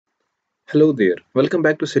Hello there, welcome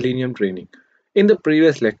back to Selenium training. In the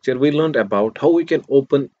previous lecture, we learned about how we can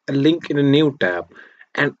open a link in a new tab,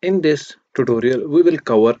 and in this tutorial, we will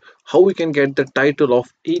cover how we can get the title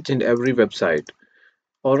of each and every website.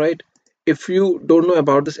 Alright, if you don't know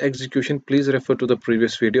about this execution, please refer to the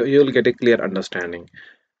previous video, you will get a clear understanding.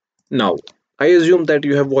 Now, I assume that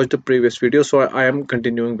you have watched the previous video, so I am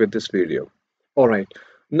continuing with this video. Alright,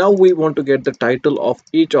 now we want to get the title of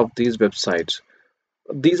each of these websites.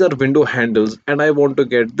 These are window handles and I want to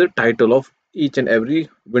get the title of each and every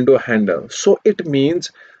window handle. So it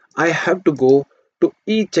means I have to go to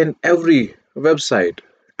each and every website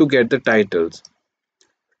to get the titles.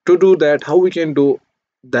 To do that, how we can do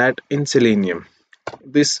that in Selenium?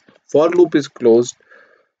 This for loop is closed.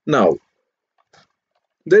 Now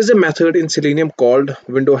there's a method in Selenium called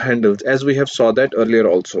window handles, as we have saw that earlier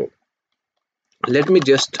also. Let me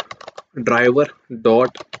just driver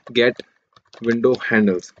dot get window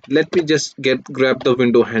handles. Let me just grab the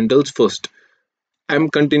window handles first. I'm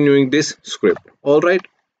continuing this script. All right.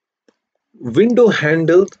 Window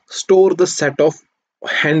handles store the set of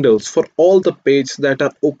handles for all the pages that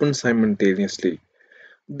are open simultaneously.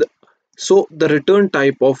 The, so the return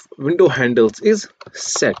type of window handles is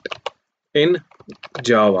set in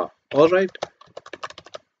Java. All right.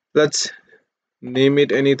 Let's name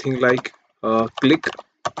it anything like click.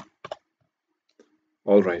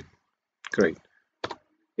 All right. Great.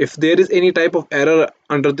 If there is any type of error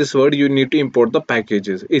under this word, you need to import the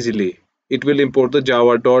packages easily. It will import the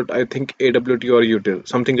java dot, I think, awt or util,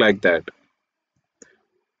 something like that.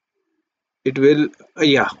 It will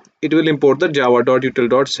yeah, it will import the java dot util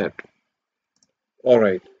dot set. All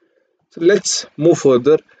right, so let's move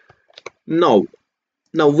further. Now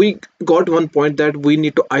now we got one point that we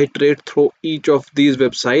need to iterate through each of these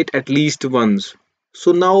website at least once.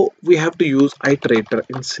 So now we have to use iterator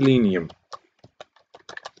in Selenium.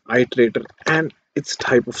 Iterator and its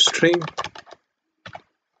type of string.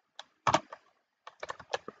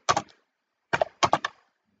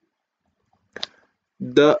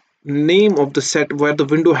 The name of the set where the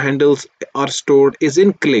window handles are stored is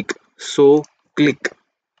in click. So click.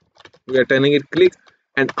 We are turning it click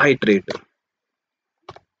and iterator.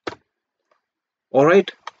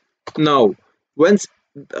 Alright. Now, once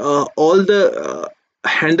all the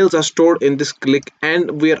handles are stored in this click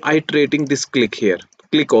and we are iterating this click here,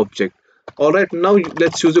 click object. Alright, now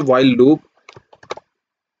let's use a while loop.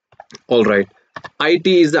 Alright, it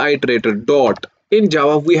is the iterator dot. In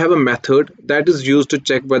Java, we have a method that is used to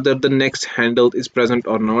check whether the next handle is present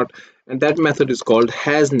or not, and that method is called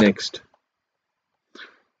has next.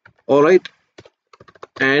 Alright,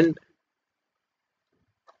 and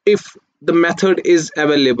if the method is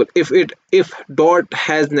available, if dot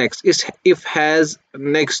has next is if has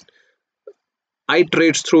next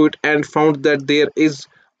iterates through it and found that there is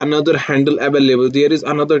another handle available, there is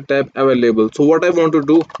another tab available. So what I want to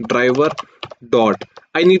do, driver dot,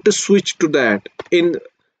 I need to switch to that. In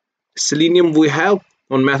Selenium we have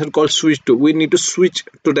one method called switch to, we need to switch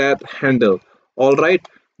to that handle. All right,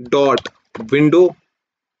 dot window,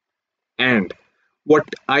 and what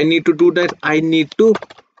I need to do, that I need to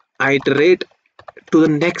iterate to the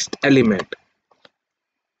next element.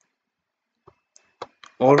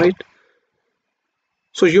 All right,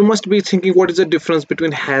 so you must be thinking, what is the difference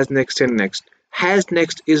between has next and next? Has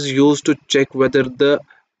next is used to check whether the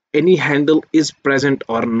any handle is present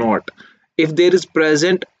or not. If there is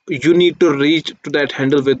present, you need to reach to that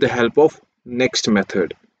handle with the help of next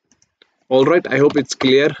method. All right, I hope it's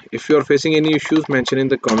clear. If you are facing any issues, mention in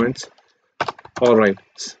the comments. All right,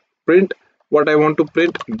 print what I want to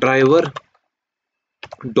print, driver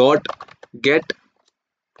dot get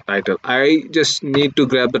title. I just need to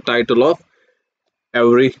grab the title of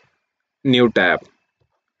every new tab.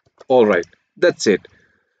 All right, that's it.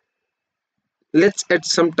 Let's add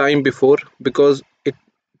some time before, because it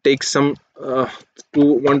takes some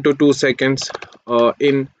 1 to 2 seconds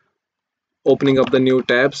in opening up the new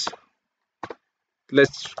tabs.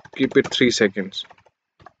 Let's keep it 3 seconds.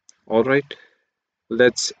 All right,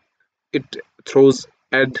 let's it throws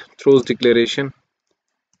add throws declaration.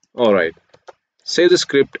 All right, save the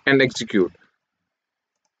script and execute.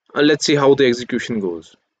 Let's see how the execution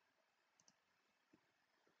goes.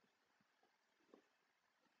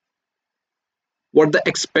 What the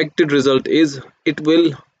expected result is, it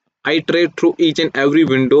will iterate through each and every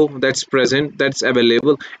window that's present, that's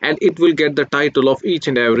available, and it will get the title of each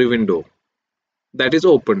and every window that is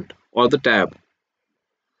opened, or the tab.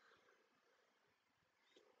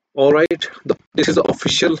 All right, this is the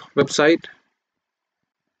official website.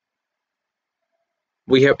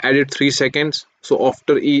 We have added 3 seconds, so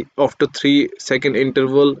after 3-second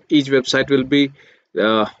interval, each website will be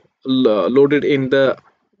loaded in the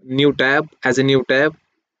new tab as a new tab.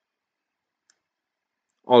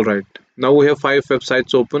 All right, now we have five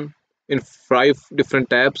websites open in five different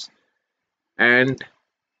tabs, and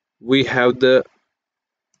we have the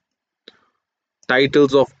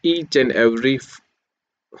titles of each and every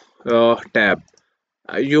tab.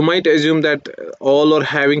 You might assume that all are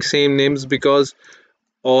having same names because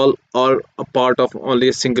all are a part of only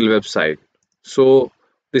a single website. So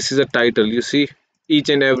this is a title. You see, each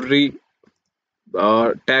and every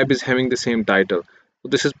tab is having the same title. So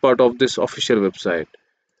this is part of this official website.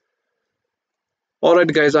 All right,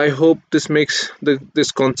 guys. I hope this makes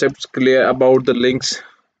this concepts clear about the links.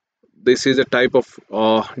 This is a type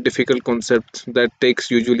of difficult concept that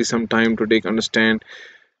takes usually some time to take understand.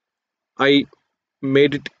 I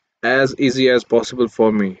made it as easy as possible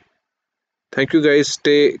for me. Thank you, guys.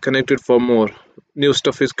 Stay connected for more. New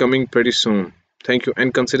stuff is coming pretty soon. Thank you,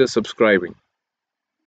 and consider subscribing.